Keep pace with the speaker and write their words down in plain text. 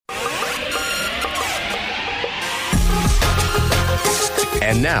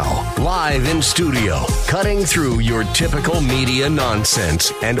And now, live in studio, cutting through your typical media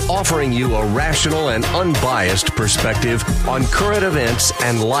nonsense and offering you a rational and unbiased perspective on current events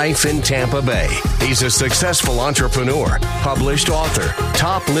and life in Tampa Bay. He's a successful entrepreneur, published author,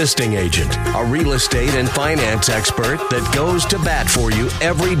 top listing agent, a real estate and finance expert that goes to bat for you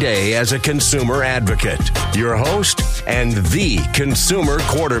every day as a consumer advocate. Your host and the consumer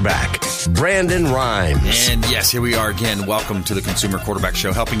quarterback, Brandon Rhymes. And yes, here we are again. Welcome to the Consumer Quarterback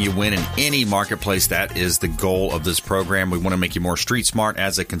Show, helping you win in any marketplace. That is the goal of this program. We want to make you more street smart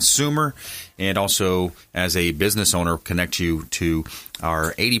as a consumer and also as a business owner, connect you to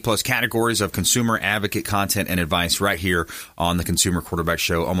our 80-plus categories of consumer advocate content and advice right here on the Consumer Quarterback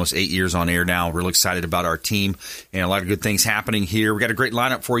Show. Almost 8 years on air now. Really excited about our team and a lot of good things happening here. We got a great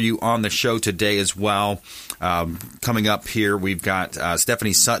lineup for you on the show today as well. Coming up here, we've got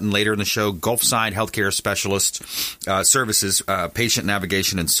Stephanie Sutton later in the show, Gulfside Healthcare Specialist Services, Patient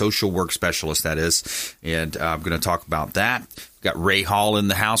Navigation and Social Work Specialist, that is. And I'm going to talk about that. Got Ray Hall in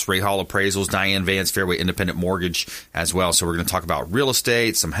the house, Ray Hall Appraisals, Diane Vance, Fairway Independent Mortgage as well. So we're going to talk about real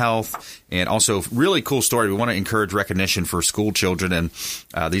estate, some health, and also really cool story. We want to encourage recognition for school children, and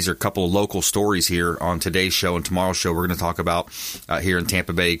these are a couple of local stories here on today's show and tomorrow's show. We're going to talk about here in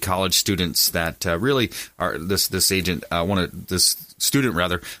Tampa Bay college students that really are this student won a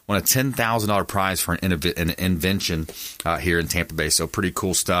 $10,000 prize for an invention here in Tampa Bay. So pretty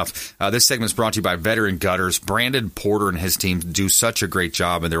cool stuff. This segment is brought to you by Veteran Gutters. Brandon Porter and his team do such a great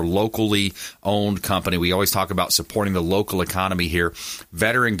job, and they're locally owned company. We always talk about supporting the local economy here.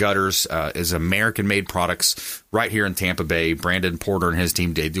 Veteran Gutters is American-made products right here in Tampa Bay. Brandon Porter and his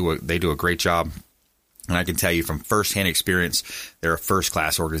team, they do a great job. And I can tell you from firsthand experience, they're a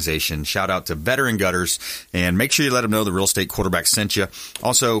first-class organization. Shout out to Veteran Gutters, and make sure you let them know the Real Estate Quarterback sent you.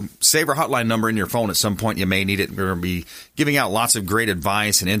 Also, save our hotline number in your phone. At some point, you may need it. We're going to be giving out lots of great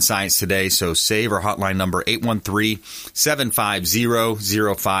advice and insights today, so save our hotline number,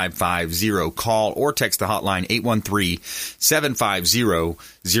 813-750-0550. Call or text the hotline,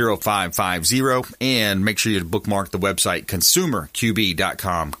 813-750-0550, and make sure you bookmark the website,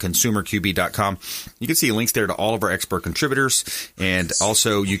 consumerqb.com, consumerqb.com. You can see links there to all of our expert contributors, and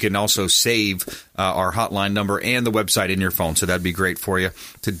also you can also save our hotline number and the website in your phone, so that'd be great for you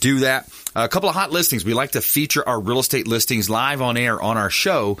to do that. A couple of hot listings. We like to feature our real estate listings live on air on our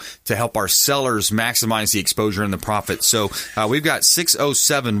show to help our sellers maximize the exposure and the profit. So we've got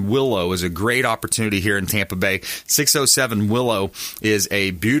 607 Willow is a great opportunity here in Tampa Bay. 607 Willow is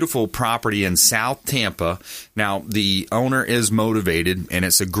a beautiful property in South Tampa. Now, the owner is motivated, and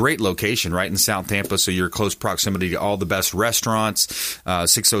it's a great location right in South Tampa, so you're close proximity to all the best restaurants.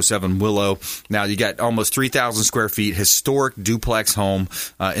 607 Willow. Now, you got almost 3,000 square feet, historic duplex home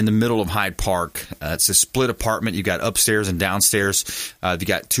in the middle of Hyde Park. It's a split apartment. You got upstairs and downstairs. You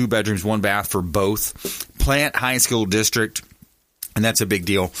got 2 bedrooms, 1 bath for both. Plant High School District. And that's a big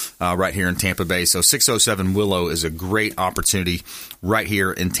deal right here in Tampa Bay. So 607 Willow is a great opportunity right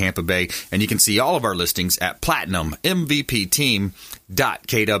here in Tampa Bay. And you can see all of our listings at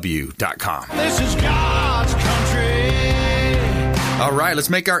platinummvpteam.kw.com. This is God's country. All right, let's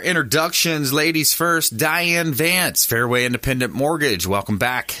make our introductions. Ladies first, Diane Vance, Fairway Independent Mortgage. Welcome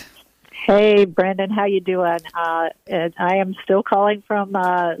back. Hey, Brendan, how you doing? I am still calling from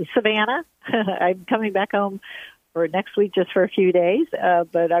Savannah. I'm coming back home for next week just for a few days,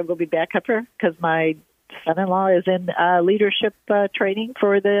 but I will be back up here because my son-in-law is in leadership training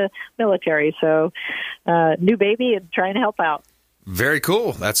for the military. So new baby and trying to help out. Very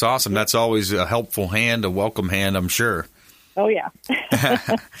cool. That's awesome. That's always a helpful hand, a welcome hand, I'm sure. Oh, yeah.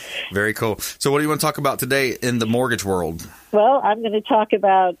 Very cool. So what do you want to talk about today in the mortgage world? Well, I'm going to talk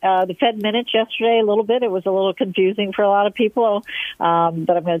about the Fed minutes yesterday a little bit. It was a little confusing for a lot of people, but I'm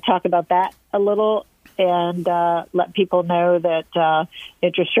going to talk about that a little and let people know that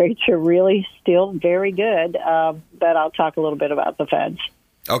interest rates are really still very good, but I'll talk a little bit about the Feds.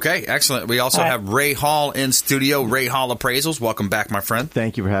 Okay, excellent. We also have Ray Hall in studio, Ray Hall Appraisals. Welcome back, my friend.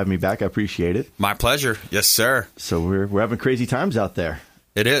 Thank you for having me back. I appreciate it. My pleasure. Yes, sir. So we're having crazy times out there.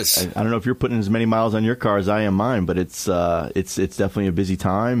 It is. I don't know if you're putting as many miles on your car as I am mine, but it's definitely a busy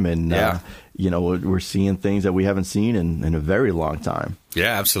time, and we're seeing things that we haven't seen in a very long time.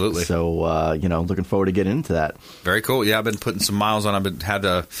 Yeah, absolutely. So, looking forward to getting into that. Very cool. Yeah, I've been putting some miles on. I've had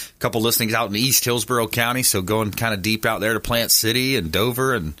a couple listings out in East Hillsborough County, so going kind of deep out there to Plant City and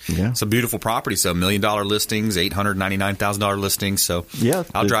Dover, and some beautiful property. So $1 million listings, $899,000 listings. So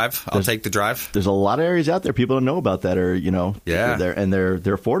I'll drive. I'll take the drive. There's a lot of areas out there people don't know about that are,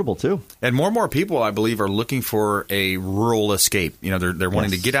 they're affordable too. And more people, I believe, are looking for a rural escape. They're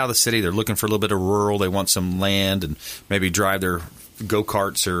wanting to get out of the city. They're looking for a little bit of rural. They want some land and maybe drive their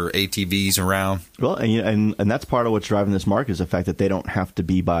go-karts or ATVs around. Well, and that's part of what's driving this market is the fact that they don't have to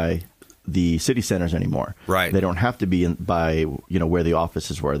be by the city centers anymore. Right. They don't have to be by where the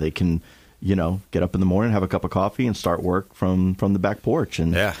offices were. They can get up in the morning, have a cup of coffee, and start work from the back porch.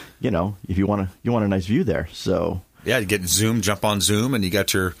 And if you want a nice view there. So you get Zoom, jump on Zoom, and you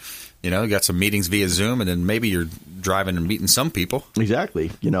got your you got some meetings via Zoom, and then maybe you're driving and meeting some people.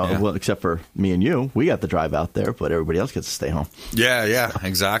 Exactly. Well, except for me and you, we got the drive out there, but everybody else gets to stay home. Yeah,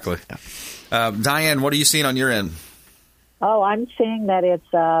 exactly. Yeah. Diane, what are you seeing on your end? Oh, I'm seeing that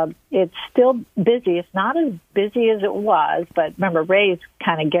it's still busy. It's not as busy as it was, but remember, Ray's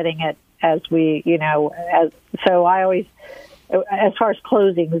kind of getting it as we, so I always, as far as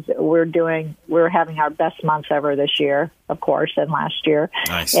closings, we're having our best months ever this year, of course, and last year.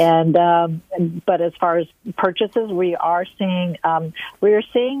 Nice. And but as far as purchases, we are seeing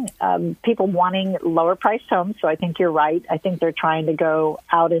people wanting lower priced homes. So I think you're right. I think they're trying to go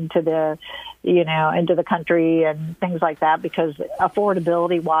out into the country and things like that because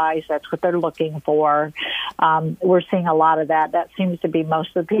affordability wise, that's what they're looking for. We're seeing a lot of that. That seems to be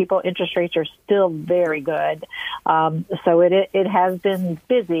most of the people. Interest rates are still very good. So it has been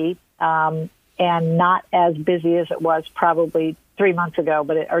busy, and not as busy as it was probably 3 months ago,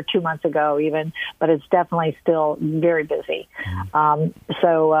 or 2 months ago even, but it's definitely still very busy.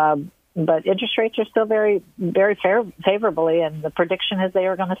 But interest rates are still very, very favorably, and the prediction is they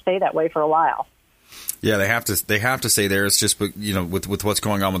are going to stay that way for a while. Yeah, they have to stay there. It's just with what's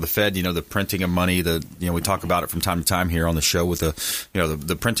going on with the Fed, the printing of money. We talk about it from time to time here on the show with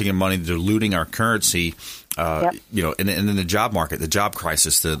the printing of money, diluting our currency. Yep. And then the job market, the job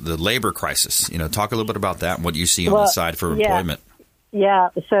crisis, the labor crisis. Talk a little bit about that and what you see on the side for employment. Yeah,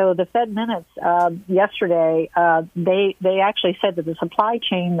 so the Fed minutes yesterday, they actually said that the supply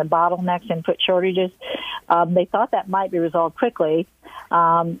chain, the bottlenecks, input shortages, they thought that might be resolved quickly,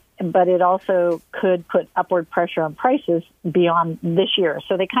 but it also could put upward pressure on prices beyond this year.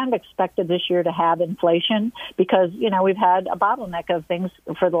 So they kind of expected this year to have inflation because, we've had a bottleneck of things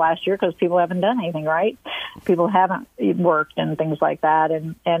for the last year because people haven't done anything, right? People haven't worked and things like that,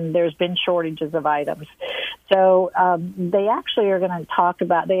 and there's been shortages of items. So they actually are going to talk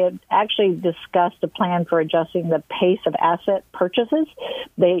about, they had actually discussed a plan for adjusting the pace of asset purchases.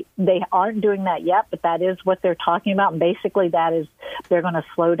 They aren't doing that yet, but that is what they're talking about. And basically that is they're going to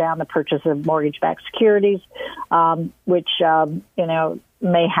slow down the purchase of mortgage-backed securities, which,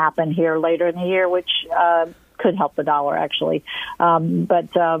 may happen here later in the year, which could help the dollar actually. But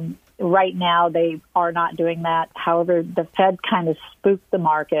right now, they are not doing that. However, the Fed kind of spooked the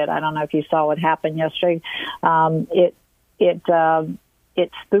market. I don't know if you saw what happened yesterday.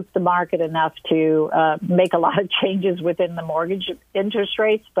 It spooked the market enough to make a lot of changes within the mortgage interest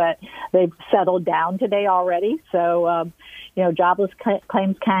rates, but they've settled down today already. So, jobless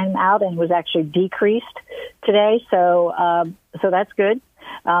claims came out and was actually decreased today. So that's good.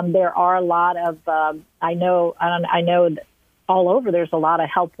 There are a lot of I know all over there's a lot of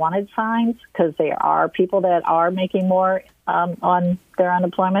help wanted signs because there are people that are making more on their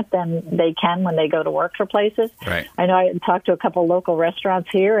unemployment than they can when they go to work for places. Right. I know I talked to a couple of local restaurants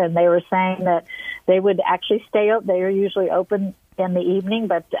here, and they were saying that they would actually stay open. They are usually open in the evening,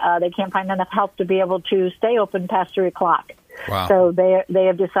 but they can't find enough help to be able to stay open past 3 o'clock. Wow. So they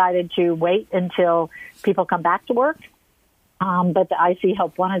have decided to wait until people come back to work. But I see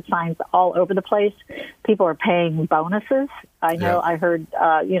help wanted signs all over the place. People are paying bonuses. I know I heard,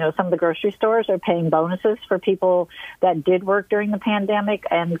 some of the grocery stores are paying bonuses for people that did work during the pandemic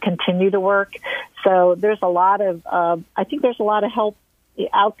and continue to work. So there's a lot of, I think there's a lot of help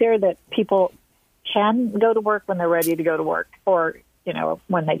out there that people can go to work when they're ready to go to work or,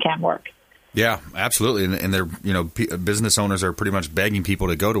 when they can work. Yeah, absolutely, and they're business owners are pretty much begging people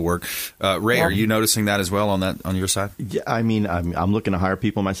to go to work. Ray, are you noticing that as well on your side? Yeah, I mean, I'm looking to hire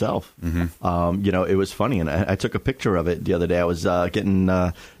people myself. Mm-hmm. It was funny, and I took a picture of it the other day. I was getting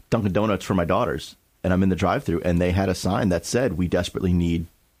Dunkin' Donuts for my daughters, and I'm in the drive-thru, and they had a sign that said, "We desperately need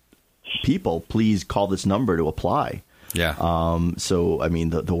people. Please call this number to apply." Yeah. So I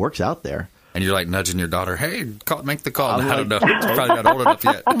mean, the work's out there. And you're like nudging your daughter, hey, make the call. I don't know. She's probably not old enough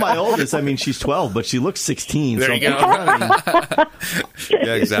yet. My oldest, she's 12, but she looks 16. There you go.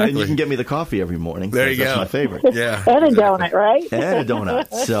 Yeah, exactly. And you can get me the coffee every morning. There you go. That's my favorite. Yeah. And a donut, right? And a donut.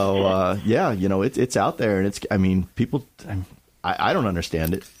 So, it's out there. And people, I don't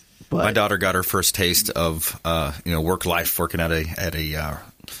understand it. But my daughter got her first taste of, work life working at a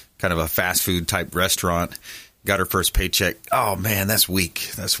kind of a fast food type restaurant. got her first paycheck. Oh man, that's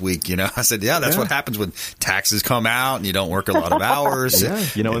weak. That's weak. I said, that's what happens when taxes come out and you don't work a lot of hours. Yeah.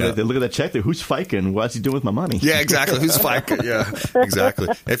 They look at that check. Who's FICA? What's he doing with my money? Yeah, exactly. Who's FICA? Yeah, exactly.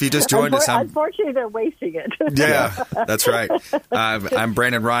 If you just joined us, unfortunately, they're wasting it. Yeah, that's right. I'm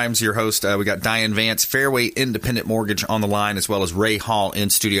Brandon Rhymes, your host. We got Diane Vance, Fairway Independent Mortgage on the line, as well as Ray Hall in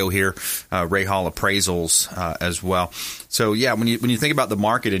studio here. Ray Hall Appraisals as well. So yeah, when you think about the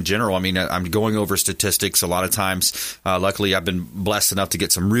market in general, I mean, I'm going over statistics a lot of times. Luckily, I've been blessed enough to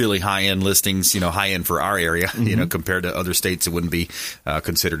get some really high end listings. High end for our area. Compared to other states, it wouldn't be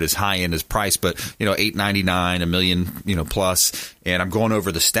considered as high end as price, but $899, $1 million, plus. And I'm going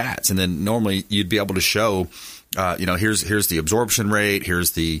over the stats, and then normally you'd be able to show, here's the absorption rate,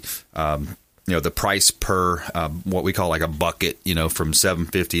 here's the the price per what we call like a bucket, from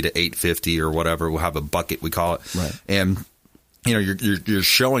 $750 to $850 or whatever. We'll have a bucket, we call it. Right. And you're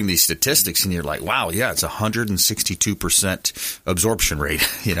showing these statistics and you're like, wow, yeah, it's 162% absorption rate.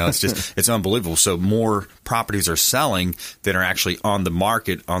 It's unbelievable. So more properties are selling than are actually on the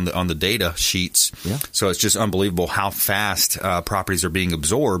market on the data sheets. Yeah. So it's just unbelievable how fast properties are being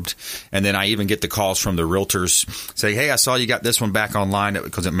absorbed. And then I even get the calls from the realtors say, hey, I saw you got this one back online,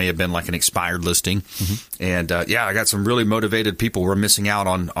 because it may have been like an expired listing. And I got some really motivated people who are missing out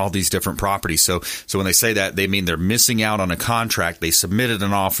on all these different properties. So when they say that, they mean they're missing out on a contract. They submitted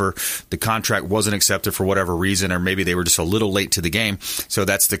an offer. The contract wasn't accepted for whatever reason, or maybe they were just a little late to the game. So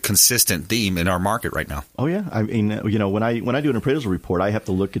that's the consistent theme in our market right now. Oh yeah, I mean, when I do an appraisal report, I have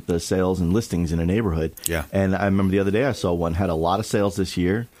to look at the sales and listings in a neighborhood. Yeah. And I remember the other day I saw one had a lot of sales this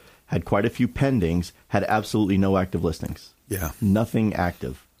year, had quite a few pendings, had absolutely no active listings. Yeah. Nothing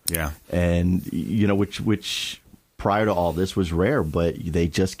active. Yeah. And which prior to all this was rare, but they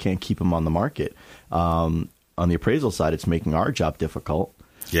just can't keep them on the market. On the appraisal side, it's making our job difficult.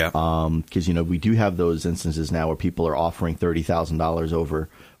 Yeah. Because, we do have those instances now where people are offering $30,000 over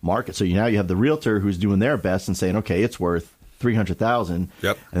market. So now you have the realtor who's doing their best and saying, okay, it's worth $300,000.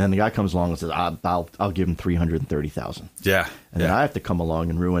 Yep. And then the guy comes along and says, I'll give him $330,000. Yeah. And then I have to come along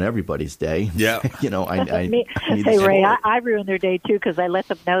and ruin everybody's day. Yeah. I need Hey, Ray, I ruin their day, too, because I let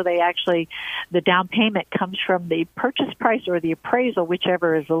them know the down payment comes from the purchase price or the appraisal,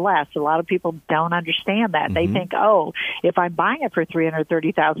 whichever is the less. A lot of people don't understand that. They think, if I'm buying it for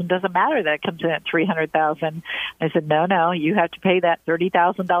 $330,000, doesn't matter that it comes in at $300,000. I said, no, you have to pay that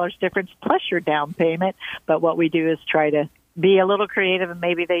 $30,000 difference plus your down payment. But what we do is try to be a little creative, and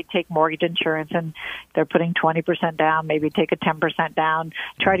maybe they take mortgage insurance and they're putting 20% down, maybe take a 10% down,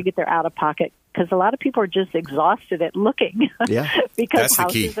 try to get their out-of-pocket, because a lot of people are just exhausted at looking because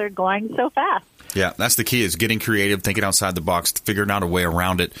houses are going so fast. Yeah, that's the key, is getting creative, thinking outside the box, figuring out a way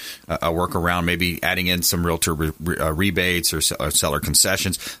around it, a workaround, maybe adding in some realtor rebates or seller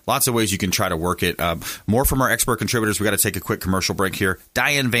concessions. Lots of ways you can try to work it. More from our expert contributors. We got to take a quick commercial break here.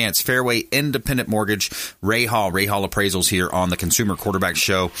 Diane Vance, Fairway Independent Mortgage, Ray Hall Appraisals here on the Consumer Quarterback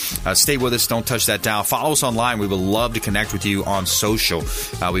Show. Stay with us. Don't touch that dial. Follow us online. We would love to connect with you on social.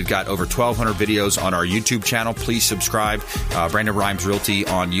 We've got over 1,200 videos on our YouTube channel. Please subscribe. Brandon Rhymes Realty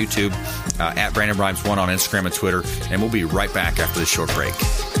on YouTube, at Brandon Rhymes 1 on Instagram and Twitter, and we'll be right back after this short break.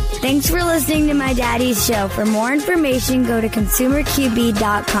 Thanks for listening to my daddy's show. For more information, go to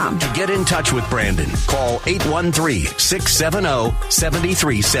ConsumerQB.com. To get in touch with Brandon, call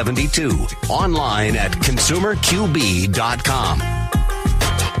 813-670-7372. Online at ConsumerQB.com.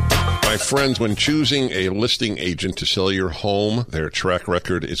 My friends, when choosing a listing agent to sell your home, their track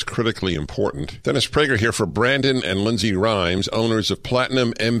record is critically important. Dennis Prager here for Brandon and Lindsay Rhymes, owners of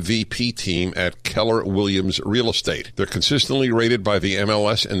Platinum MVP Team at Keller Williams Real Estate. They're consistently rated by the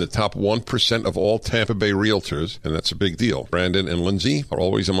MLS in the top 1% of all Tampa Bay realtors, and that's a big deal. Brandon and Lindsay are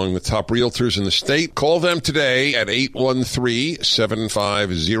always among the top realtors in the state. Call them today at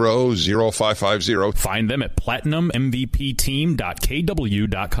 813-750-0550. Find them at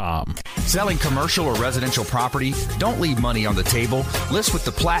platinummvpteam.kw.com. Selling commercial or residential property? Don't leave money on the table. List with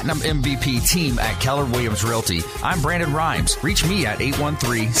the Platinum MVP Team at Keller Williams Realty. I'm Brandon Rhymes. Reach me at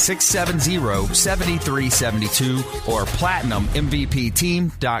 813-670-7372 or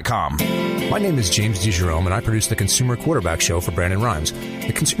platinummvpteam.com. My name is James DeJerome, and I produce the Consumer Quarterback Show for Brandon Rhymes.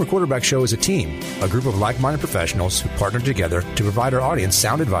 The Consumer Quarterback Show is a team, a group of like-minded professionals who partner together to provide our audience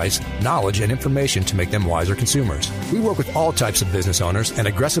sound advice, knowledge, and information to make them wiser consumers. We work with all types of business owners and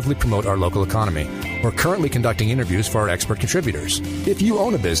aggressively promote our local economy. We're currently conducting interviews for our expert contributors. If you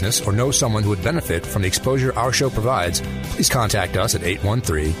own a business or know someone who would benefit from the exposure our show provides, please contact us at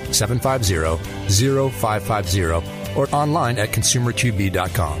 813-750-0550 or online at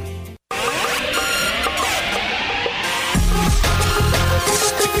ConsumerQB.com.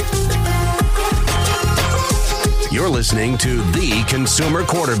 You're listening to the consumer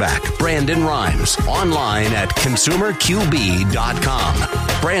quarterback, Brandon Rhymes, online at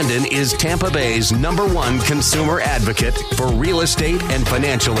consumerqb.com. Brandon is Tampa Bay's #1 consumer advocate for real estate and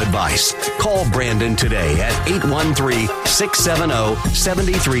financial advice. Call Brandon today at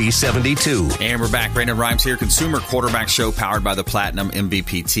 813-670-7372. And we're back. Brandon Rhymes here, Consumer Quarterback Show, powered by the Platinum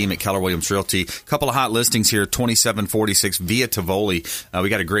MVP team at Keller Williams Realty. Couple of hot listings here, 2746 Via Tivoli. We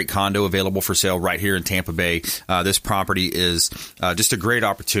got a great condo available for sale right here in Tampa Bay. This property is just a great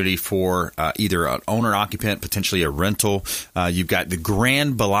opportunity for either an owner-occupant, potentially a rental. You've got the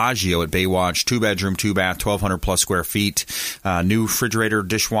Grand Bellagio at Baywatch, 2-bedroom, 2-bath, 1,200-plus square feet. New refrigerator,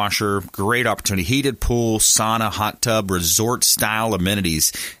 dishwasher, great opportunity. Heated pool, sauna, hot tub, resort-style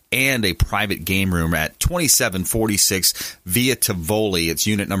amenities, and a private game room at 2746 Via Tivoli. It's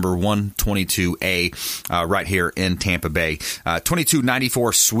unit number 122A right here in Tampa Bay.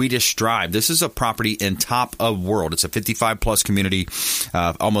 2294 Swedish Drive. This is a property in Top of World. It's a 55-plus community,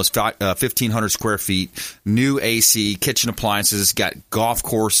 almost 1,500 square feet, new AC, kitchen appliances, got golf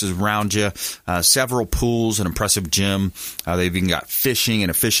courses around you, several pools, an impressive gym. They've even got fishing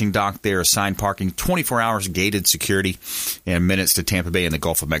and a fishing dock there, assigned parking, 24 hours gated security, and minutes to Tampa Bay and the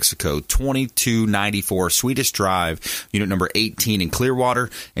Gulf of Mexico. 2294 Swedish Drive, unit number 18 in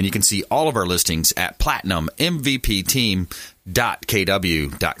Clearwater. And you can see all of our listings at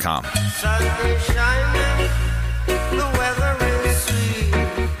platinummvpteam.kw.com.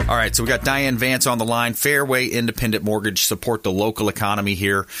 All right, so we got Diane Vance on the line. Fairway Independent Mortgage. Support the local economy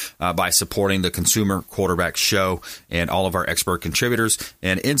here by supporting the Consumer Quarterback Show and all of our expert contributors.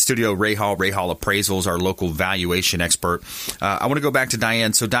 And in studio, Ray Hall Appraisals, our local valuation expert. I want to go back to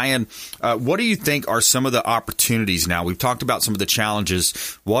Diane. So, Diane, what do you think are some of the opportunities now? We've talked about some of the challenges.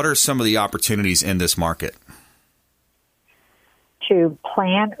 What are some of the opportunities in this market? To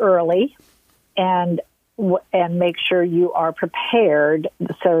plan early and make sure you are prepared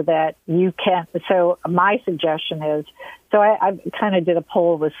so that you can. So my suggestion is, so I kind of did a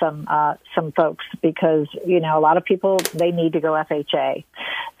poll with some folks because, a lot of people, they need to go FHA.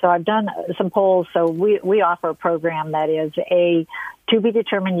 So I've done some polls. So we offer a program that is to be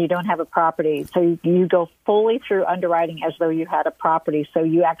determined you don't have a property. So you go fully through underwriting as though you had a property. So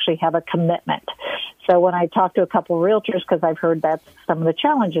you actually have a commitment. So when I talk to a couple of realtors, because I've heard that's some of the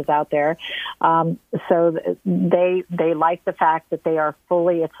challenges out there, so they like the fact that they are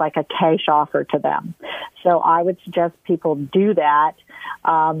fully, it's like a cash offer to them. So I would suggest people do that.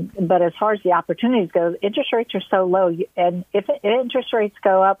 But as far as the opportunities go, interest rates are so low, and if interest rates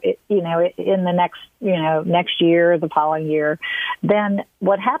go up, in the next year, the following year, then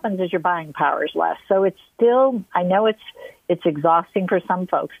what happens is your buying power is less. So it's still, I know it's exhausting for some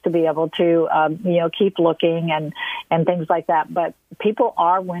folks to be able to, keep looking and things like that, but people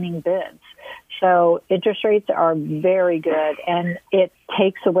are winning bids. So interest rates are very good, and it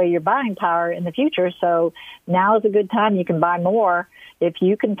takes away your buying power in the future. So now is a good time. You can buy more if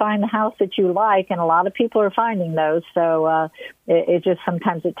you can find the house that you like, and a lot of people are finding those. So it just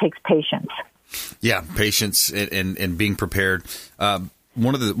sometimes it takes patience. Yeah, patience and being prepared.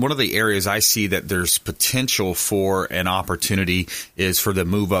 One of the areas I see that there's potential for an opportunity is for the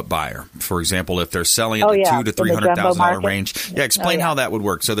move up buyer. For example, if they're selling at the $200,000 to $300,000 range, explain how that would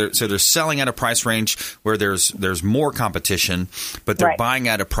work. So they're selling at a price range where there's more competition, but they're buying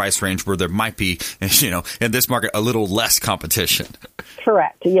at a price range where there might be, in this market, a little less competition.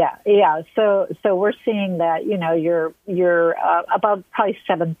 Correct. Yeah. So we're seeing that you're above probably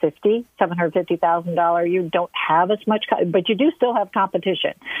 $750,000. You don't have as much, but you do still have competition,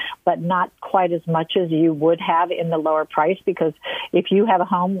 but not quite as much as you would have in the lower price, because if you have a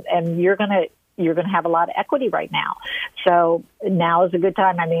home and you're going to have a lot of equity right now. So now is a good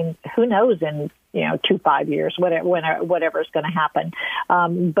time. I mean, who knows in 2-5 years, whatever's going to happen.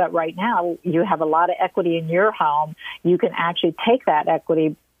 But right now you have a lot of equity in your home. You can actually take that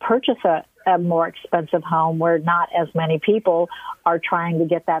equity, purchase a more expensive home where not as many people are trying to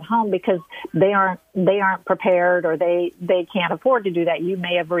get that home because they aren't prepared, or they can't afford to do that. You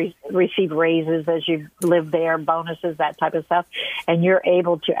may have received raises as you live there, bonuses, that type of stuff, and you're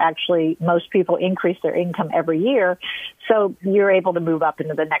able to actually, most people increase their income every year, so you're able to move up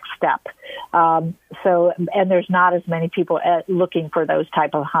into the next step. And there's not as many people looking for those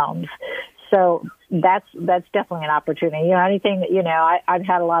type of homes. So that's definitely an opportunity. Anything, I've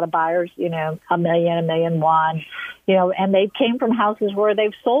had a lot of buyers, $1 million, $1.1 million, and they came from houses where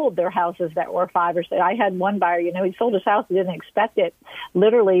they've sold their houses that were 5 or 6. I had one buyer, he sold his house, he didn't expect it.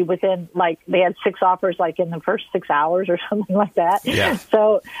 Literally within, they had 6 offers, in the first 6 hours or something like that. Yeah.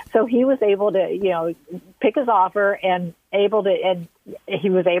 So he was able to, pick his offer and able to, he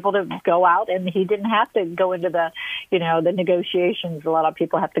was able to go out, and he didn't have to go into the negotiations a lot of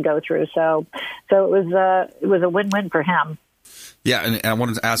people have to go through. So it was a win-win for him. Yeah, and I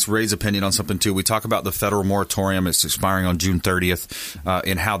wanted to ask Ray's opinion on something, too. We talk about the federal moratorium. It's expiring on June 30th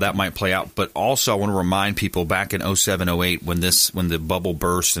and how that might play out. But also I want to remind people back in 07, 08, when the bubble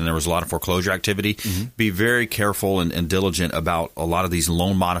burst and there was a lot of foreclosure activity, be very careful and diligent about a lot of these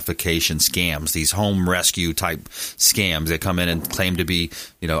loan modification scams, these home rescue type scams that come in and claim to be,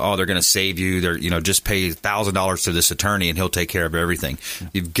 they're going to save you. They're, just pay $1,000 to this attorney and he'll take care of everything.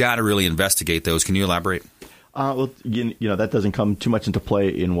 You've got to really investigate those. Can you elaborate? Well, that doesn't come too much into play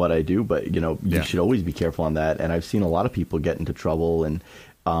in what I do, but, you should always be careful on that. And I've seen a lot of people get into trouble and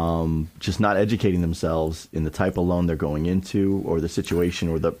just not educating themselves in the type of loan they're going into or the situation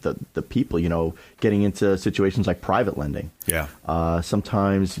or the people, getting into situations like private lending. Yeah.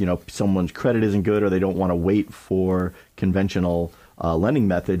 Sometimes, someone's credit isn't good or they don't want to wait for conventional lending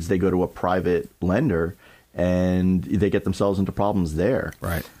methods. They go to a private lender and they get themselves into problems there.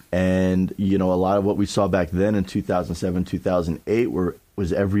 Right. And, a lot of what we saw back then in 2007, 2008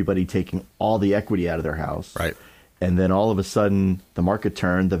 was everybody taking all the equity out of their house. Right. And then all of a sudden the market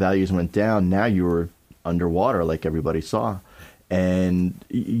turned, the values went down. Now you were underwater like everybody saw. And,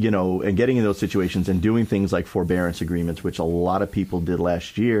 and getting in those situations and doing things like forbearance agreements, which a lot of people did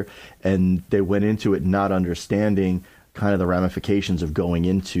last year. And they went into it not understanding kind of the ramifications of going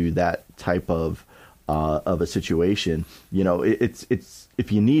into that type of a situation. It's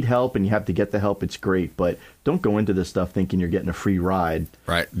if you need help and you have to get the help, it's great. But don't go into this stuff thinking you're getting a free ride,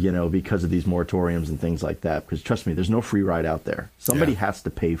 right? Because of these moratoriums and things like that. Because trust me, there's no free ride out there. Somebody has to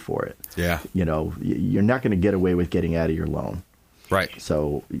pay for it. Yeah. You're not going to get away with getting out of your loan. Right.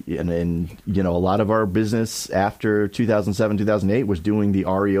 So, and a lot of our business after 2007, 2008 was doing the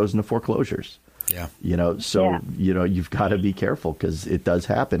REOs and the foreclosures. Yeah. You've got to be careful because it does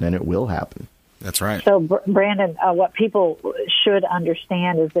happen and it will happen. That's right. So, Brandon, what people should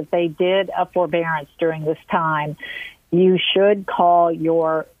understand is if they did a forbearance during this time, you should call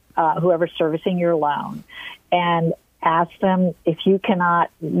your whoever's servicing your loan and ask them if you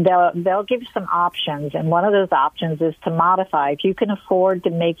cannot. They'll give you some options, and one of those options is to modify. If you can afford to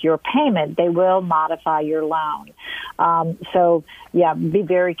make your payment, they will modify your loan. Be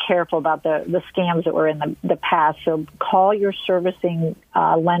very careful about the scams that were in the past. So call your servicing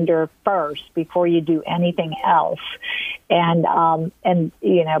lender first before you do anything else, and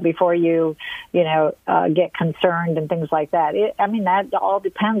before you get concerned and things like that. That all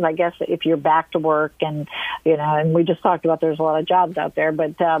depends, I guess, if you're back to work and we just talked about there's a lot of jobs out there,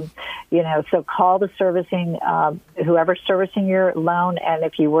 but so call the servicing whoever's servicing your loan, and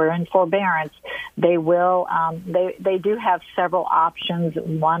if you were in forbearance, they will they do have several options.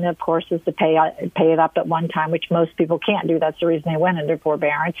 One, of course, is to pay it up at one time, which most people can't do. That's the reason they went into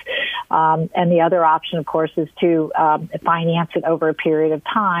forbearance. And the other option, of course, is to finance it over a period of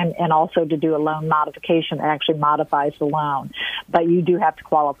time, and also to do a loan modification that actually modifies the loan. But you do have to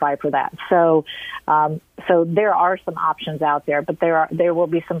qualify for that. So there are some options out there, but there will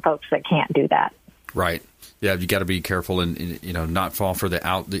be some folks that can't do that. Right. Yeah, you got to be careful and not fall for the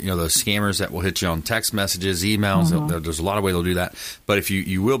scammers that will hit you on text messages, emails. Mm-hmm. There's a lot of ways they'll do that. But if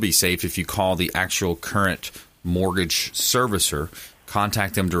you will be safe if you call the actual current mortgage servicer,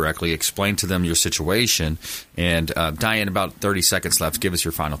 contact them directly, explain to them your situation. And Diane, about 30 seconds left. Give us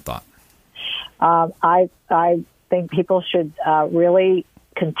your final thought. I think people should really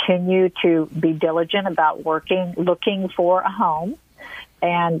continue to be diligent about looking for a home.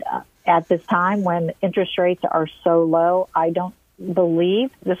 And at this time when interest rates are so low, I don't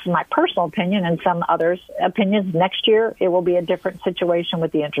believe, this is my personal opinion and some others' opinions, next year it will be a different situation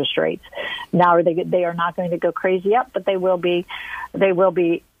with the interest rates. Now they are not going to go crazy up, but they'll be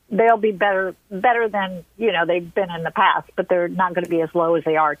better than they've been in the past, but they're not going to be as low as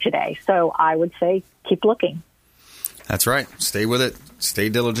they are today. So I would say keep looking. That's right. Stay with it. Stay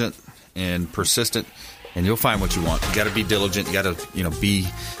diligent and persistent, and you'll find what you want. You got to be diligent. You got to, be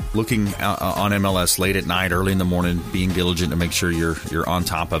looking on MLS late at night, early in the morning, being diligent to make sure you're on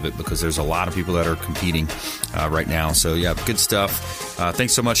top of it, because there's a lot of people that are competing right now. So, yeah, good stuff.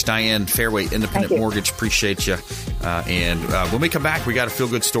 Thanks so much, Diane. Fairway Independent Mortgage. Appreciate you. And when we come back, we got a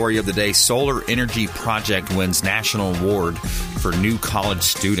feel-good story of the day. Solar Energy Project wins National Award for New College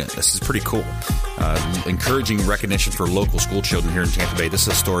Student. This is pretty cool. Encouraging recognition for local school children here in Tampa Bay. This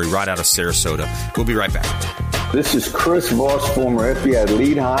is a story right out of Sarasota. We'll be right back. This is Chris Voss, former FBI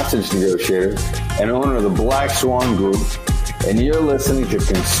lead hostage negotiator and owner of the Black Swan Group, and you're listening to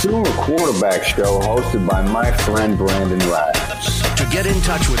Consumer Quarterback Show hosted by my friend Brandon Rhymes. To get in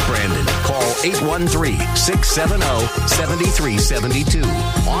touch with Brandon, call 813-670-7372.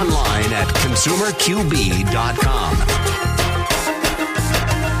 Online at ConsumerQB.com.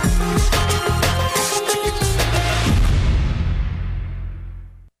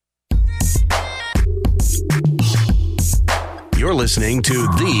 You're listening to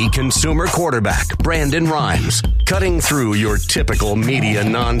the consumer quarterback, Brandon Rhymes, cutting through your typical media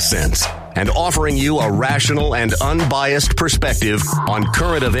nonsense and offering you a rational and unbiased perspective on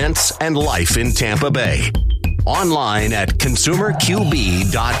current events and life in Tampa Bay. Online at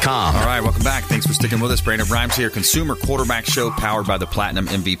ConsumerQB.com. All right, welcome back. Thanks for sticking with us. Brandon Rhymes here, Consumer Quarterback Show, powered by the Platinum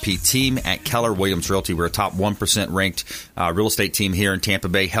MVP team at Keller Williams Realty. We're a top 1% ranked real estate team here in Tampa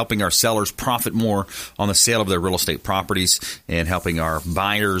Bay, helping our sellers profit more on the sale of their real estate properties and helping our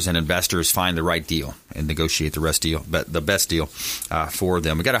buyers and investors find the right deal and negotiate the best deal for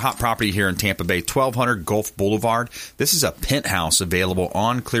them. We got a hot property here in Tampa Bay, 1200 Gulf Boulevard. This is a penthouse available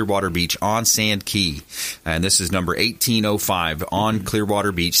on Clearwater Beach on Sand Key, and this is number 1805 on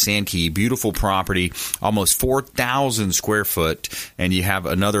Clearwater Beach, Sand Key. Beautiful property, almost 4,000 square foot, and you have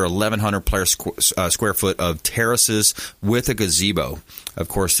another 1,100 square foot of terraces with a gazebo. Of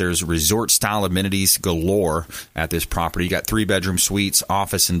course, there's resort-style amenities galore at this property. You got 3-bedroom suites,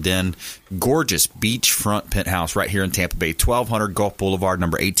 office and den. Gorgeous beachfront penthouse right here in Tampa Bay, 1200 Gulf Boulevard,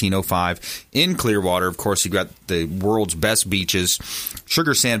 number 1805 in Clearwater. Of course, you got the world's best beaches,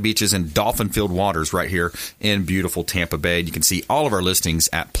 sugar sand beaches, and dolphin-filled waters right here in beautiful Tampa Bay. You can see all of our listings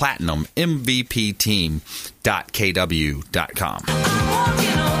at PlatinumMVPteam.kw.com.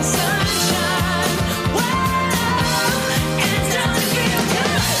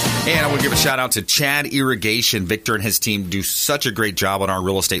 And I want to give a shout out to Chad Irrigation. Victor and his team do such a great job on our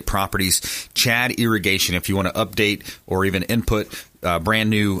real estate properties. Chad Irrigation, if you want to update or even input brand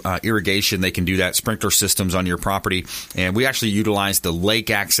new irrigation, they can do that. Sprinkler systems on your property, and we actually utilize the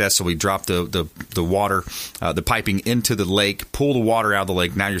lake access. So we drop the water, the piping into the lake, pull the water out of the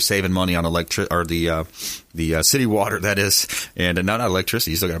lake. Now you're saving money on the city water, that is, and not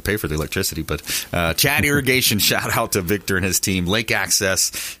electricity. You still got to pay for the electricity. But Chad Irrigation, shout out to Victor and his team. Lake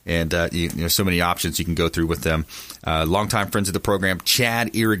access, and so many options you can go through with them. Longtime friends of the program,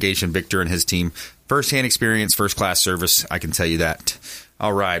 Chad Irrigation, Victor and his team. First-hand experience, first-class service, I can tell you that.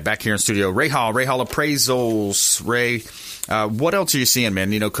 All right, back here in studio, Ray Hall Appraisals. Ray, what else are you seeing,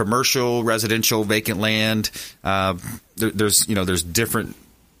 man? Commercial, residential, vacant land. There's different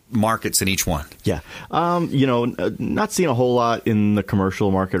markets in each one. Yeah. Not seeing a whole lot in the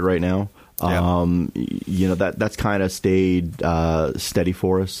commercial market right now. That's kind of stayed steady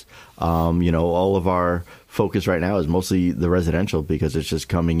for us. All of our focus right now is mostly the residential because it's just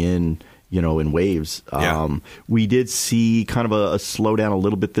coming in waves. We did see kind of a slowdown a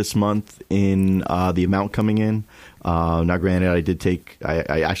little bit this month in the amount coming in. Now, granted,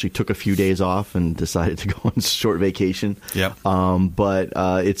 I actually took a few days off and decided to go on short vacation. But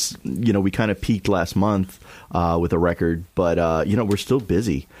it's, we kind of peaked last month with a record, but, we're still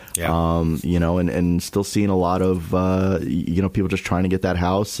busy. And still seeing a lot of, people just trying to get that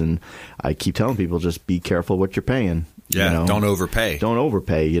house. And I keep telling people, just be careful what you're paying. Don't overpay. Don't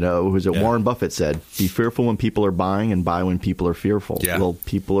overpay. Who's it? Warren Buffett said, be fearful when people are buying and buy when people are fearful. Well,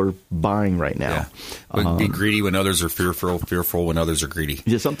 people are buying right now. Be greedy when others are fearful when others are greedy.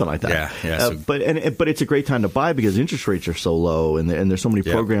 Yeah, something like that. But it's a great time to buy because interest rates are so low and there's so many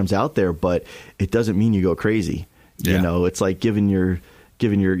programs out there, but it doesn't mean you go crazy. It's like giving your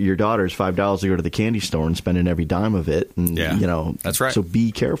daughters $5 to go to the candy store and spending every dime of it. And, that's right. So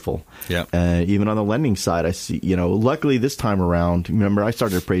be careful. Even on the lending side, I see, luckily this time around, remember I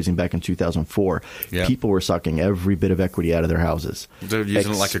started appraising back in 2004. People were sucking every bit of equity out of their houses. They're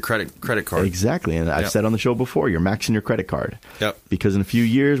using it like a credit card. Exactly. And I've said on the show before, you're maxing your credit card. Because in a few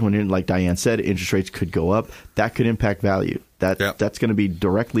years, when, like Diane said, interest rates could go up, that could impact value. That's going to be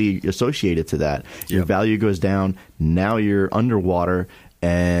directly associated to that. Your value goes down. Now you're underwater.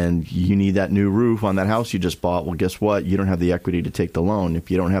 And you need that new roof on that house you just bought. Well, guess what? You don't have the equity to take the loan.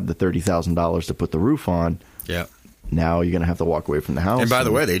 If you don't have the $30,000 to put the roof on, now you're going to have to walk away from the house. And by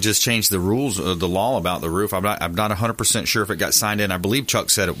the way, they just changed the rules, the law about the roof. I'm not 100% sure if it got signed in. I believe Chuck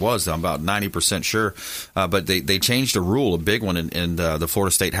said it was. I'm about 90% sure. But they changed a rule, a big one in the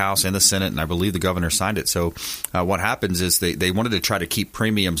Florida State House and the Senate, and I believe the governor signed it. So what happens is they wanted to try to keep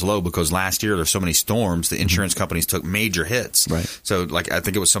premiums low because last year there's so many storms, the insurance companies took major hits. So I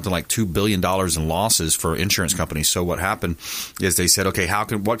think it was something like $2 billion in losses for insurance companies. So what happened is they said, okay,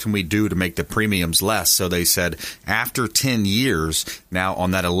 what can we do to make the premiums less? So they said, after 10 years, now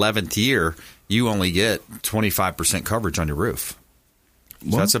on that 11th year, you only get 25% coverage on your roof.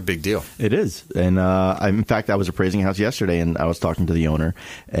 So that's a big deal. It is. And in fact, I was appraising a house yesterday, and I was talking to the owner,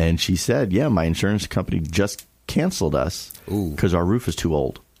 and she said, yeah, my insurance company just canceled us because our roof is too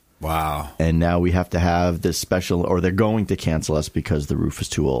old. Wow. And now we have to have this special, or they're going to cancel us because the roof is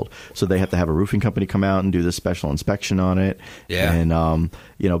too old. So they have to have a roofing company come out and do this special inspection on it. Yeah. And,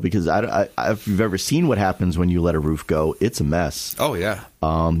 because if you've ever seen what happens when you let a roof go, it's a mess. Oh, yeah.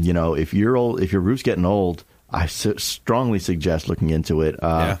 If your roof's getting old, I strongly suggest looking into it.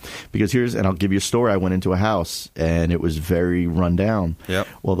 Because and I'll give you a story. I went into a house and it was very run down. Yep.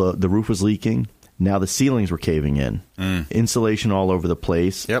 Well, the roof was leaking. Now the ceilings were caving in. Insulation all over the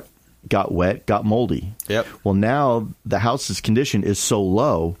place. Yep. Got wet, got moldy. Yep. Well, now the house's condition is so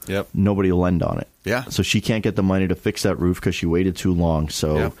low, nobody will lend on it. Yeah. So she can't get the money to fix that roof because she waited too long.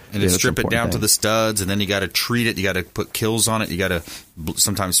 So and strip it down to the studs, and then you got to treat it. You got to put kills on it. You got to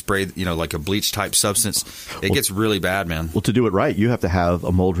sometimes spray, like a bleach type substance. It gets really bad, man. Well, to do it right, you have to have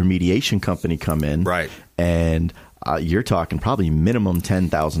a mold remediation company come in. Right. And you're talking probably minimum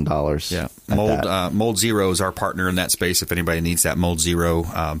 $10,000. Yeah, Mold Zero is our partner in that space. If anybody needs that, Mold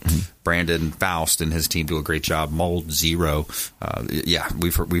Zero, Brandon Faust and his team do a great job. Mold Zero,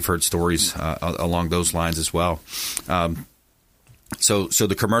 we've heard stories along those lines as well. So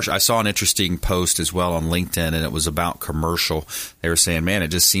the commercial, I saw an interesting post as well on LinkedIn, and it was about commercial. They were saying, man, it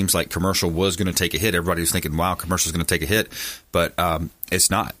just seems like commercial was going to take a hit. Everybody was thinking, wow, commercial is going to take a hit, but it's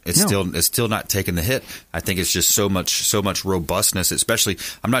not. It's still not taking the hit. I think it's just so much robustness. Especially,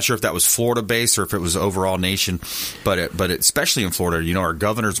 I'm not sure if that was Florida based or if it was overall nation, but especially in Florida, our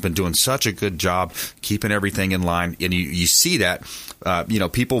governor's been doing such a good job keeping everything in line, and you see that.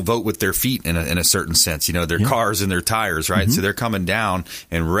 People vote with their feet in a certain sense. Their cars and their tires, right? So they're coming down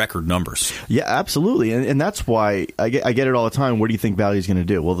in record numbers. Yeah, absolutely, and that's why I get it all the time. What do you think Valley's going to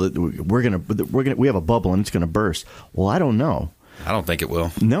do? Well, we have a bubble and it's going to burst. Well, I don't know. I don't think it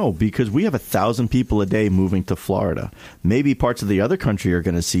will. No, because we have 1,000 people a day moving to Florida. Maybe parts of the other country are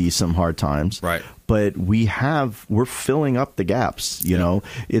going to see some hard times. Right. But we're filling up the gaps.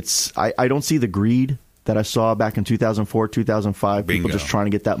 I don't see the greed that I saw back in 2004, 2005. Bingo. People just trying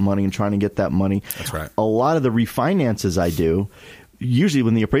to get that money and trying to get that money. That's right. A lot of the refinances I do, usually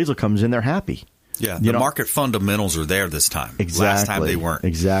when the appraisal comes in, they're happy. Yeah, the market fundamentals are there this time. Exactly. Last time they weren't.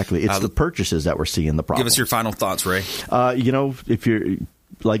 Exactly. It's the purchases that we're seeing the problem. Give us your final thoughts, Ray. If you're,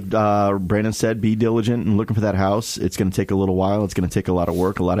 like Brandon said, be diligent and looking for that house. It's going to take a little while. It's going to take a lot of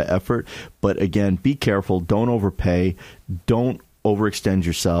work, a lot of effort. But again, be careful. Don't overpay. Don't overextend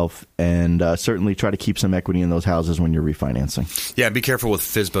yourself, and certainly try to keep some equity in those houses when you're refinancing. Yeah, be careful with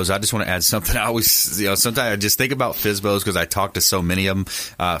FSBOs. I just want to add something. I always, sometimes I just think about FSBOs because I talk to so many of them.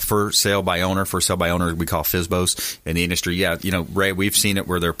 For sale by owner, we call FSBOs in the industry. Yeah, Ray, we've seen it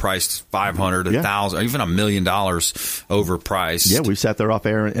where they're priced $500, $1,000, even $1 million overpriced. Yeah, we've sat there off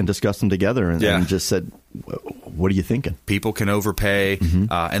air and discussed them together and just said, what are you thinking? People can overpay.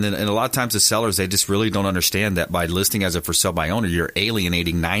 And a lot of times the sellers, they just really don't understand that by listing as a for sale by owner, you're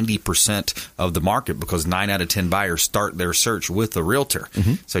alienating 90% of the market because 9 out of 10 buyers start their search with a realtor.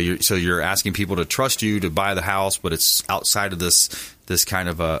 So you're asking people to trust you to buy the house, but it's outside of this kind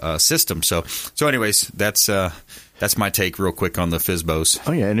of a system. So anyways, that's my take real quick on the FSBOs.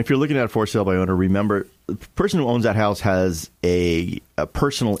 Oh, yeah. And if you're looking at a for sale by owner, remember, the person who owns that house has a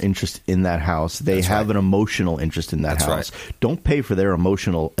personal interest in that house. They have an emotional interest in that house. Right. Don't pay for their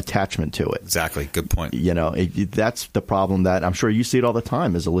emotional attachment to it. Exactly. Good point. That's the problem that I'm sure you see it all the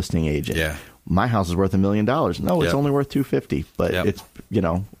time as a listing agent. Yeah. My house is worth $1 million. No, it's only worth $250. But it's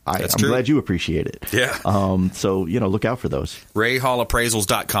I'm glad you appreciate it. Yeah. So look out for those.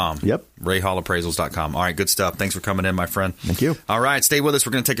 RayHallAppraisals.com. Yep. RayHallAppraisals.com. All right, good stuff. Thanks for coming in, my friend. Thank you. All right, stay with us.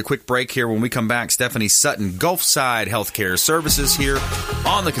 We're going to take a quick break here. When we come back, Stephanie Sutton, Gulfside Healthcare Services here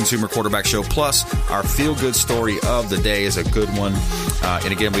on the Consumer Quarterback Show. Plus, our feel-good story of the day is a good one.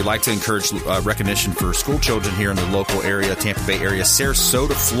 And again, we like to encourage recognition for school children here in the local area, Tampa Bay area,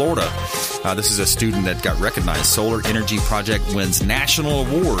 Sarasota, Florida. This is a student that got recognized. Solar Energy Project wins National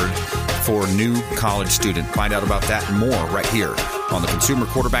Award for New College Student. Find out about that and more right here on the Consumer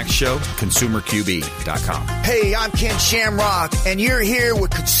Quarterback Show, ConsumerQB.com. Hey, I'm Ken Shamrock, and you're here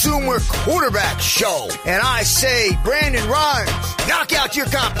with Consumer Quarterback Show. And I say, Brandon Rhymes, knock out your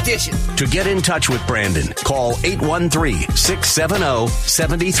competition. To get in touch with Brandon, call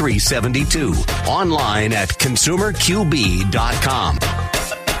 813-670-7372. Online at ConsumerQB.com.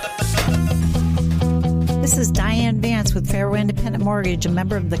 This is Diane Vance with Fairway Independent Mortgage, a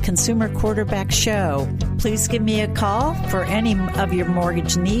member of the Consumer Quarterback Show. Please give me a call for any of your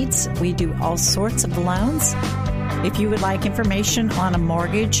mortgage needs. We do all sorts of loans. If you would like information on a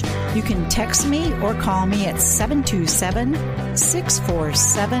mortgage, you can text me or call me at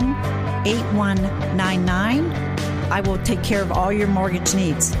 727-647-8199. I will take care of all your mortgage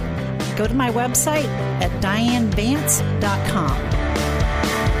needs. Go to my website at dianevance.com.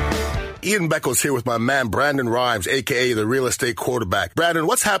 Ian Beckles here with my man, Brandon Rhymes, a.k.a. the real estate quarterback. Brandon,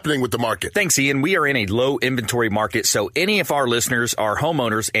 what's happening with the market? Thanks, Ian. We are in a low inventory market, so any of our listeners are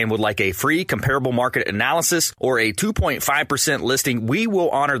homeowners and would like a free comparable market analysis or a 2.5% listing, we will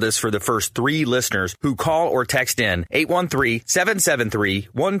honor this for the first 3 listeners who call or text in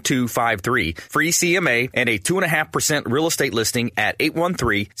 813-773-1253. Free CMA and a 2.5% real estate listing at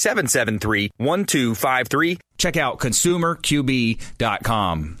 813-773-1253. Check out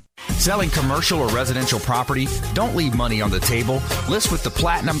ConsumerQB.com. Selling commercial or residential property? Don't leave money on the table. List with the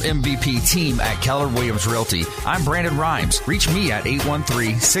Platinum MVP team at Keller Williams Realty. I'm Brandon Rhymes. Reach me at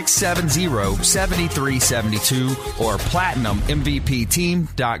 813-670-7372 or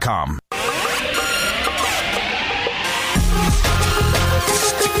PlatinumMVPteam.com.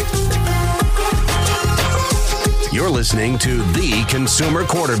 You're listening to The Consumer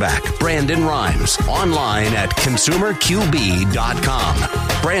Quarterback, Brandon Rhymes, online at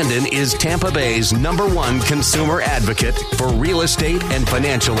ConsumerQB.com. Brandon is Tampa Bay's #1 consumer advocate for real estate and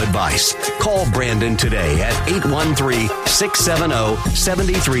financial advice. Call Brandon today at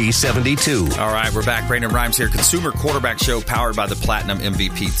 813-670-7372. All right, we're back. Brandon Rhymes here. Consumer Quarterback Show powered by the Platinum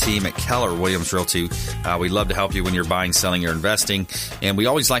MVP team at Keller Williams Realty. We love to help you when you're buying, selling, or investing. And we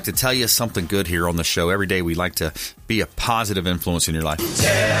always like to tell you something good here on the show. Every day we like to be a positive influence in your life.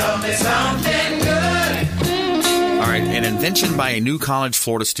 Tell me something good. All right, an invention by a new college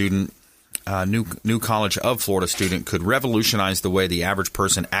Florida student, new College of Florida student could revolutionize the way the average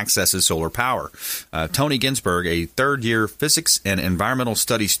person accesses solar power. Tony Ginsburg, a third-year physics and environmental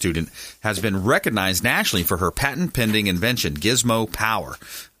studies student, has been recognized nationally for her patent-pending invention, Gizmo Power.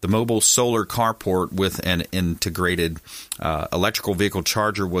 The mobile solar carport with an integrated electrical vehicle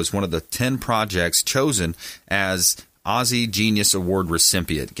charger was one of the 10 projects chosen as Aussie Genius Award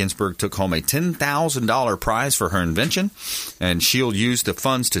recipient. Ginsburg took home a $10,000 prize for her invention, and she'll use the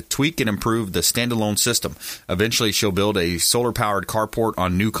funds to tweak and improve the standalone system. Eventually, she'll build a solar-powered carport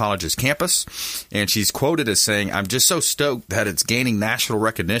on New College's campus, and she's quoted as saying, "I'm just so stoked that it's gaining national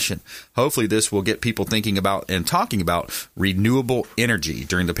recognition. Hopefully, this will get people thinking about and talking about renewable energy."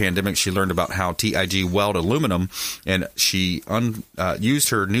 During the pandemic, she learned about how TIG weld aluminum, and she used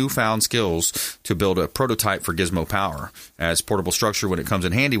her newfound skills to build a prototype for Gizmo Power. As portable structure when it comes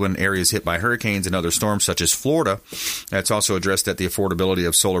in handy when areas hit by hurricanes and other storms such as Florida. It's also addressed at the affordability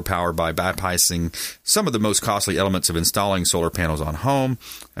of solar power by bypassing some of the most costly elements of installing solar panels on home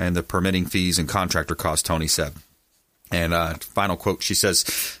and the permitting fees and contractor costs, Tony said. And final quote, she says,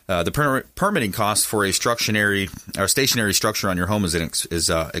 the permitting cost for a stationary structure on your home is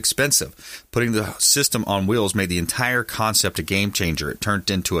expensive. Putting the system on wheels made the entire concept a game changer. It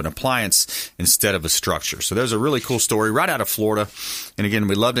turned into an appliance instead of a structure. So there's a really cool story right out of Florida. And again,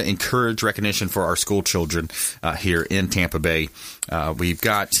 we love to encourage recognition for our school children here in Tampa Bay. We've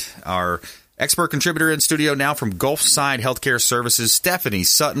got our expert contributor in studio now from Gulfside Healthcare Services, Stephanie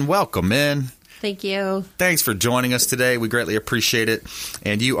Sutton. Welcome in. Thank you. Thanks for joining us today. We greatly appreciate it.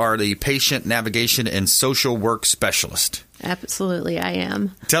 And you are the Patient Navigation and Social Work Specialist. Absolutely, I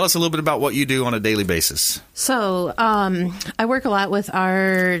am. Tell us a little bit about what you do on a daily basis. So I work a lot with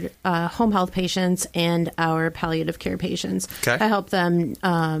our home health patients and our palliative care patients. Okay. I help them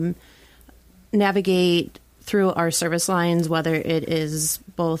navigate through our service lines, whether it is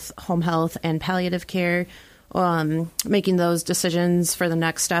both home health and palliative care, making those decisions for the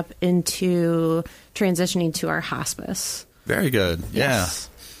next step into transitioning to our hospice. Very good. Yes. Yeah.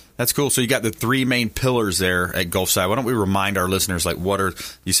 That's cool. So you got the 3 main pillars there at Gulfside. Why don't we remind our listeners, like, what are,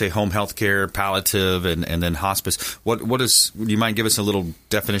 you say home health care, palliative, and then hospice. What is, do you mind give us a little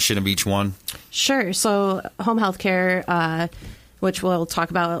definition of each one? Sure. So home health care, which we'll talk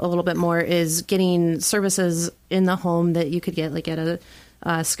about a little bit more, is getting services in the home that you could get like at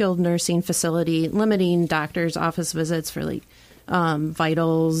a skilled nursing facility, limiting doctors' office visits for like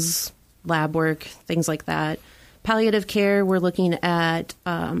vitals, lab work, things like that. Palliative care, we're looking at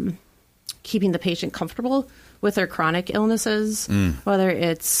keeping the patient comfortable with their chronic illnesses, whether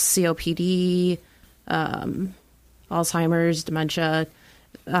it's COPD, Alzheimer's, dementia,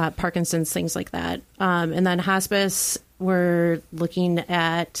 Parkinson's, things like that. And then hospice, we're looking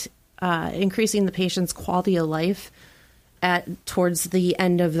at increasing the patient's quality of life towards the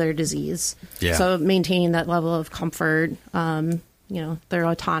end of their disease. Yeah. So maintaining that level of comfort, their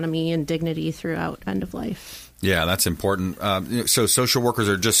autonomy and dignity throughout end of life. Yeah, that's important. So social workers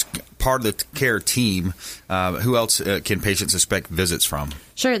are just part of the care team. Who else can patients expect visits from?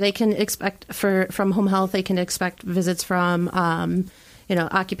 Sure, they can expect from home health. They can expect visits from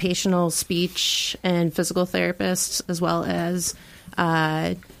occupational, speech, and physical therapists, as well as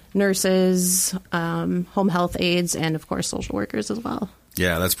nurses, home health aides, and of course social workers as well.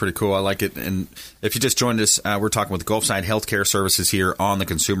 Yeah, that's pretty cool. I like it. And if you just joined us, we're talking with Gulfside Healthcare Services here on the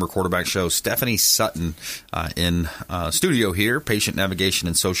Consumer Quarterback Show. Stephanie Sutton in studio here, patient navigation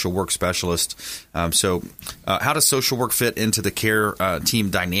and social work specialist. So how does social work fit into the care team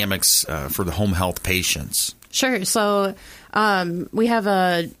dynamics for the home health patients? Sure. So we have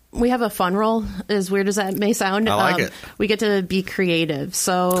a fun role, as weird as that may sound. I like it. We get to be creative.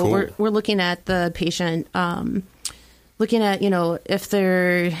 So Cool. we're looking at the patient, looking at, if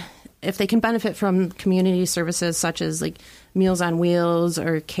they can benefit from community services such as like Meals on Wheels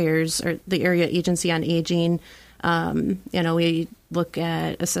or CARES or the Area Agency on Aging. We look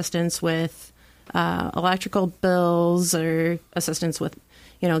at assistance with electrical bills or assistance with,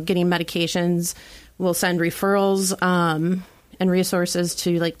 getting medications. We'll send referrals and resources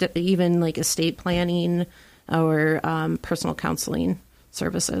to even estate planning or personal counseling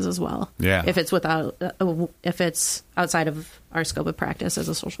services as well. Yeah. If it's outside of our scope of practice as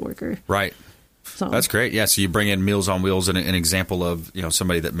a social worker. Right. So that's great. Yeah. So you bring in Meals on Wheels, an example of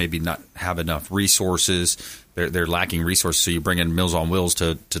somebody that maybe not have enough resources. They're lacking resources. So you bring in Meals on Wheels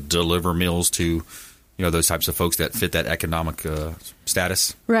to deliver meals to those types of folks that fit that economic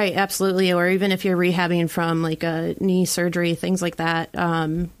status. Right. Absolutely. Or even if you're rehabbing from like a knee surgery, things like that,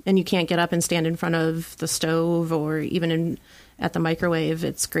 and you can't get up and stand in front of the stove or even at the microwave,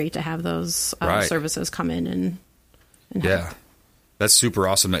 it's great to have those services come in and yeah. help. That's super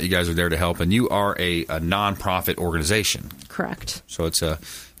awesome that you guys are there to help. And you are a nonprofit organization. Correct. So it's a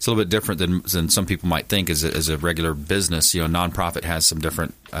little bit different than some people might think as a regular business. Nonprofit has some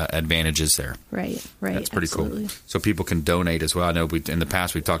different advantages there. Right. That's pretty absolutely. cool. So people can donate as well. I know in the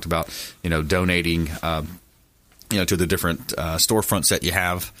past we've talked about donating to the different storefronts that you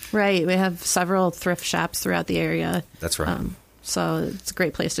have. Right. We have several thrift shops throughout the area. That's right. So it's a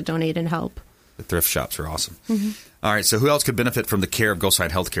great place to donate and help. The thrift shops are awesome. Mm-hmm. All right. So who else could benefit from the care of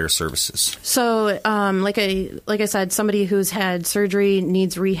Gulfside Healthcare Services? So like I said, somebody who's had surgery,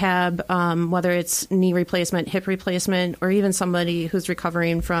 needs rehab, whether it's knee replacement, hip replacement, or even somebody who's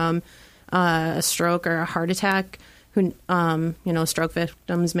recovering from a stroke or a heart attack, who, stroke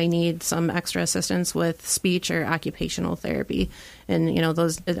victims may need some extra assistance with speech or occupational therapy. And,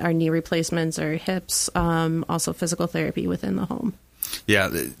 those are knee replacements or hips, also physical therapy within the home. Yeah,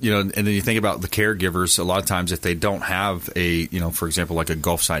 and then you think about the caregivers. A lot of times, if they don't have for example, like a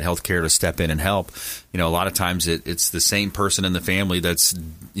Gulfside Healthcare to step in and help, a lot of times it's the same person in the family that's,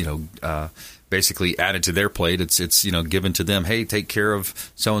 basically added to their plate. It's given to them. Hey, take care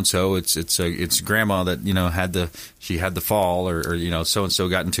of so and so. It's grandma that had the fall, or so and so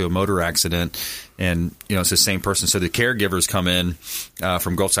got into a motor accident, and it's the same person. So the caregivers come in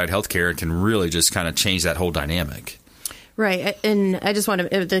from Gulfside Healthcare and can really just kind of change that whole dynamic. Right. And I just want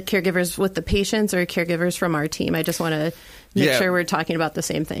to, the caregivers with the patients or caregivers from our team, I just want to make sure we're talking about the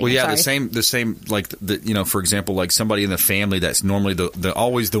same thing. Well, yeah, the same, like, for example, like somebody in the family that's normally the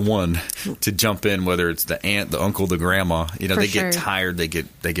always the one to jump in, whether it's the aunt, the uncle, the grandma, they get tired, they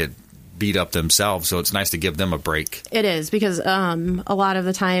get beat up themselves. So it's nice to give them a break. It is, because a lot of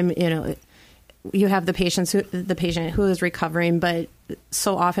the time, you have the patient who is recovering, but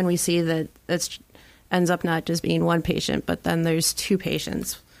so often we see that it's ends up not just being one patient, but then there's two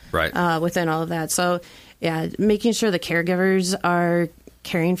patients within all of that. So, yeah, making sure the caregivers are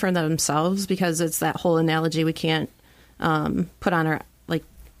caring for themselves, because it's that whole analogy. We can't put on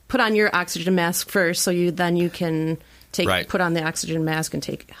your oxygen mask first, so you can put on the oxygen mask and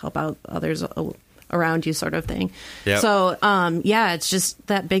help out others around you, sort of thing. Yep. So, it's just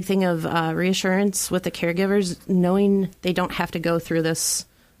that big thing of reassurance with the caregivers, knowing they don't have to go through this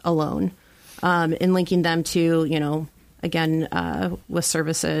alone. And linking them to, with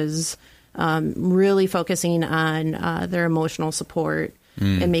services, really focusing on their emotional support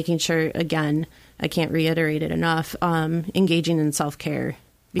and making sure, again, I can't reiterate it enough, engaging in self-care,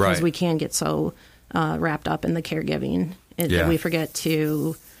 because we can get so wrapped up in the caregiving that we forget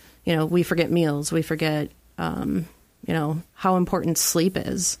to, we forget meals, we forget, how important sleep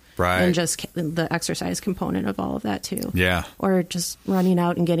is. Right. And just the exercise component of all of that, too. Yeah. Or just running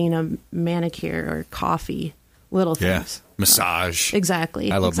out and getting a manicure or coffee, little things. Yeah. Massage.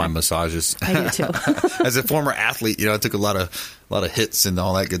 Exactly. I love my massages. I do, too. As a former athlete, I took a lot of hits and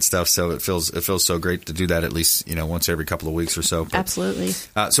all that good stuff. So it feels so great to do that at least, once every couple of weeks or so. But, absolutely.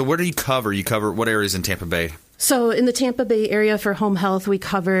 So what do you cover? You cover what areas in Tampa Bay? So in the Tampa Bay area for home health, we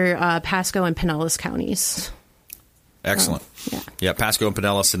cover Pasco and Pinellas counties. Excellent. Yeah, Pasco and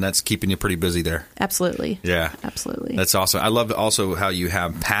Pinellas, and that's keeping you pretty busy there. Absolutely. Yeah. Absolutely. That's awesome. I love also how you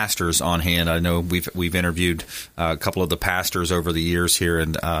have pastors on hand. I know we've interviewed a couple of the pastors over the years here,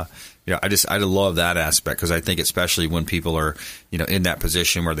 and I love that aspect, because I think especially when people are in that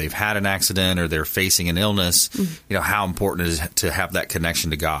position where they've had an accident or they're facing an illness, how important it is to have that connection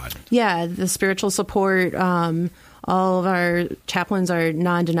to God. Yeah, the spiritual support. All of our chaplains are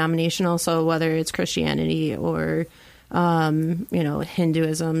non-denominational, so whether it's Christianity or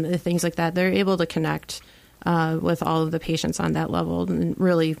Hinduism, things like that, they're able to connect with all of the patients on that level and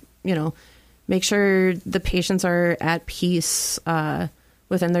really, make sure the patients are at peace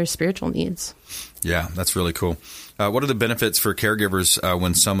within their spiritual needs. Yeah, that's really cool. What are the benefits for caregivers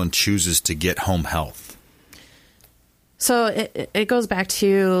when someone chooses to get home health? So it goes back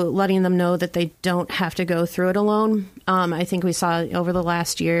to letting them know that they don't have to go through it alone. I think we saw over the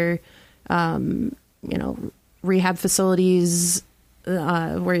last year, rehab facilities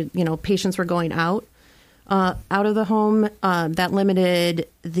where patients were going out of the home, that limited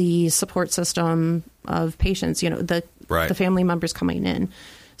the support system of patients. The family members coming in.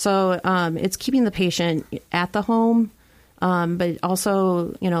 So it's keeping the patient at the home, but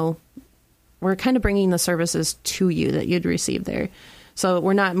also we're kind of bringing the services to you that you'd receive there. So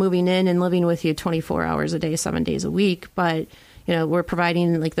we're not moving in and living with you 24 hours a day, 7 days a week, but we're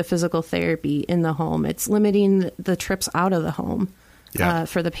providing like the physical therapy in the home. It's limiting the trips out of the home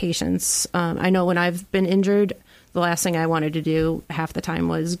for the patients. I know when I've been injured, the last thing I wanted to do half the time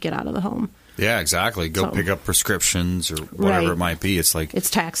was get out of the home. Yeah, exactly. Go pick up prescriptions or whatever it might be. It's like it's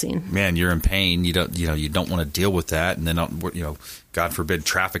taxing. Man, you're in pain. You don't want to deal with that, and then God forbid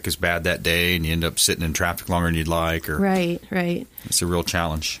traffic is bad that day, and you end up sitting in traffic longer than you'd like. Or right. It's a real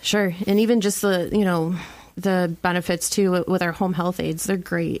challenge. Sure, and even just the benefits too with our home health aides, they're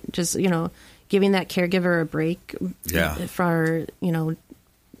great. Just giving that caregiver a break. For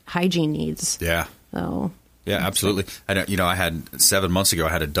hygiene needs. Yeah. So. Yeah, absolutely. I had 7 months ago, I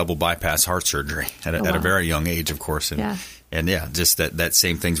had a double bypass heart surgery at a very young age, of course. And just that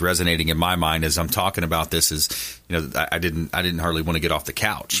same thing's resonating in my mind as I'm talking about this is, I didn't hardly want to get off the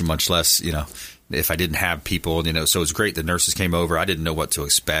couch, much less, if I didn't have people, so it's great. The nurses came over. I didn't know what to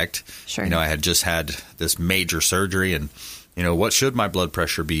expect. Sure. I had just had this major surgery, and what should my blood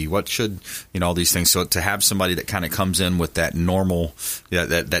pressure be? What should, all these things. So to have somebody that kind of comes in with that normal,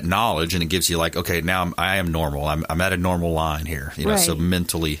 that knowledge, and it gives you like, okay, now I am normal. I'm at a normal line here, so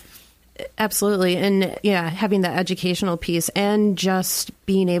mentally. Absolutely. And having that educational piece and just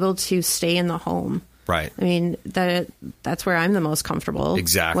being able to stay in the home. Right. I mean, that's where I'm the most comfortable.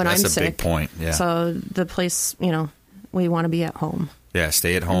 Exactly. When that's I'm a sick. big point. Yeah. So the place, we want to be at home. Yeah.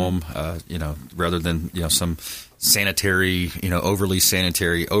 Stay at home, rather than, some sanitary, overly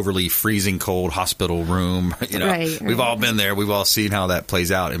sanitary, overly freezing cold hospital room. Right. We've all been there. We've all seen how that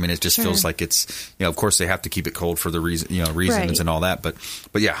plays out. I mean, it just feels like it's, of course they have to keep it cold for the reasons and all that. But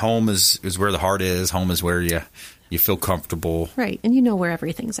yeah, home is where the heart is. Home is where you feel comfortable. Right. And where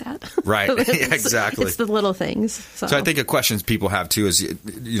everything's at. Right. Exactly. It's the little things. So I think a question people have too is,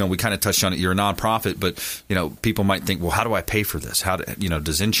 we kind of touched on it. You're a nonprofit, but, people might think, well, how do I pay for this? How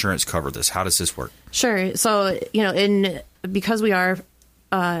does insurance cover this? How does this work? Sure. So, because we are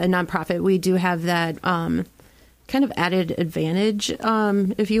a nonprofit, we do have that kind of added advantage,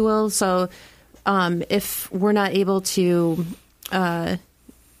 if you will. So if we're not able to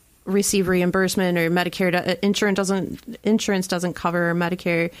receive reimbursement or Medicare insurance doesn't cover,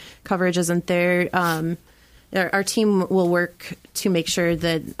 Medicare coverage isn't there, our team will work to make sure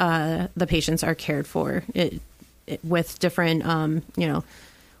that the patients are cared for with different,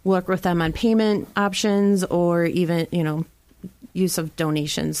 work with them on payment options or even, use of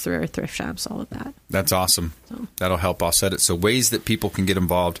donations through our thrift shops, all of that. That's awesome. So. That'll help offset it. So ways that people can get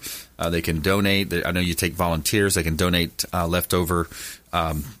involved, they can donate. I know you take volunteers. They can donate leftover,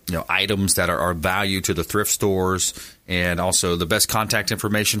 items that are value to the thrift stores. And also the best contact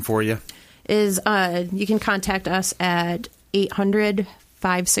information for you is you can contact us at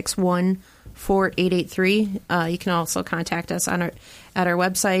 800-561-4883. You can also contact us at our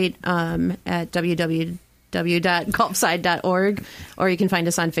website at www.golfside.org, or you can find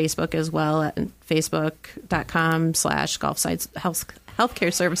us on Facebook as well at facebook.com/golfside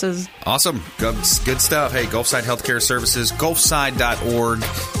Healthcare Services. Awesome. Good stuff. Hey, Gulfside Healthcare Services, gulfside.org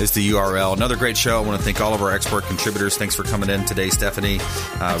is the URL. Another great show. I want to thank all of our expert contributors. Thanks for coming in today, Stephanie.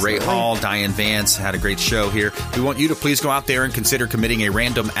 Ray Hall, Diane Vance had a great show here. We want you to please go out there and consider committing a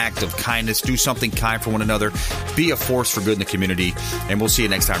random act of kindness. Do something kind for one another. Be a force for good in the community. And we'll see you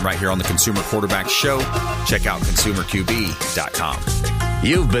next time right here on the Consumer Quarterback Show. Check out ConsumerQB.com.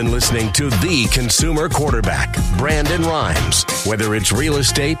 You've been listening to The Consumer Quarterback, Brandon Rhymes. Whether it's real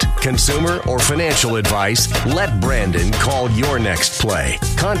estate, consumer, or financial advice, let Brandon call your next play.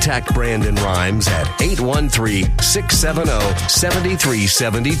 Contact Brandon Rhymes at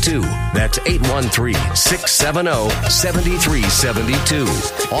 813-670-7372. That's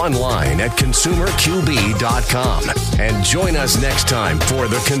 813-670-7372. Online at ConsumerQB.com. And join us next time for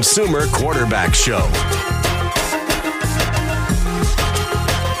The Consumer Quarterback Show.